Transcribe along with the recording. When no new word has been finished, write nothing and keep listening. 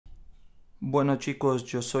Bueno chicos,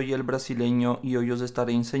 yo soy el brasileño y hoy os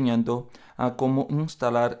estaré enseñando a cómo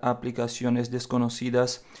instalar aplicaciones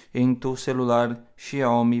desconocidas en tu celular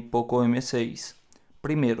Xiaomi Poco M6.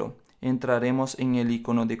 Primero, entraremos en el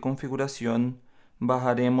icono de configuración,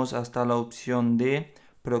 bajaremos hasta la opción de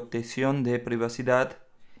protección de privacidad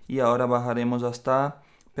y ahora bajaremos hasta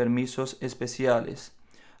permisos especiales.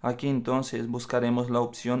 Aquí entonces buscaremos la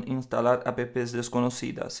opción instalar apps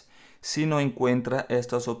desconocidas. Si no encuentra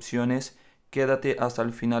estas opciones, quédate hasta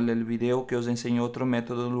el final del video que os enseño otro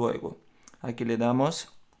método luego. Aquí le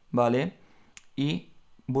damos, ¿vale? Y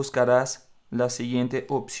buscarás las siguientes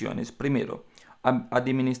opciones. Primero,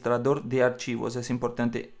 administrador de archivos. Es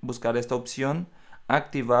importante buscar esta opción.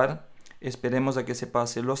 Activar. Esperemos a que se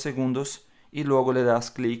pase los segundos y luego le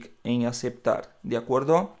das clic en aceptar. ¿De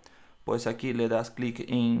acuerdo? Pues aquí le das clic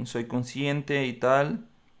en soy consciente y tal.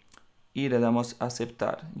 Y le damos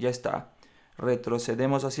aceptar. Ya está.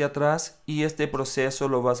 Retrocedemos hacia atrás y este proceso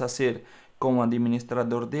lo vas a hacer como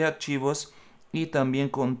administrador de archivos y también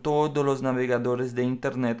con todos los navegadores de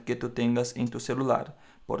internet que tú tengas en tu celular.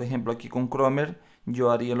 Por ejemplo, aquí con Chrome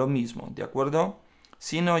yo haría lo mismo, ¿de acuerdo?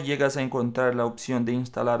 Si no llegas a encontrar la opción de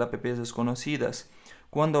instalar apps desconocidas,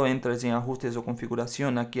 cuando entres en ajustes o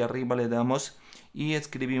configuración, aquí arriba le damos y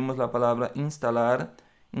escribimos la palabra instalar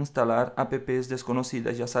apps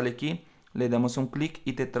desconocidas. Ya sale aquí. Le damos un clic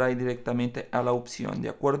y te trae directamente a la opción, ¿de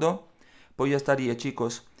acuerdo? Pues ya estaría,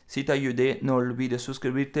 chicos. Si te ayudé, no olvides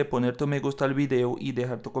suscribirte, poner tu me gusta al video y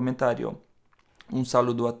dejar tu comentario. Un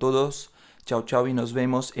saludo a todos. Chao, chao y nos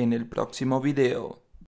vemos en el próximo video.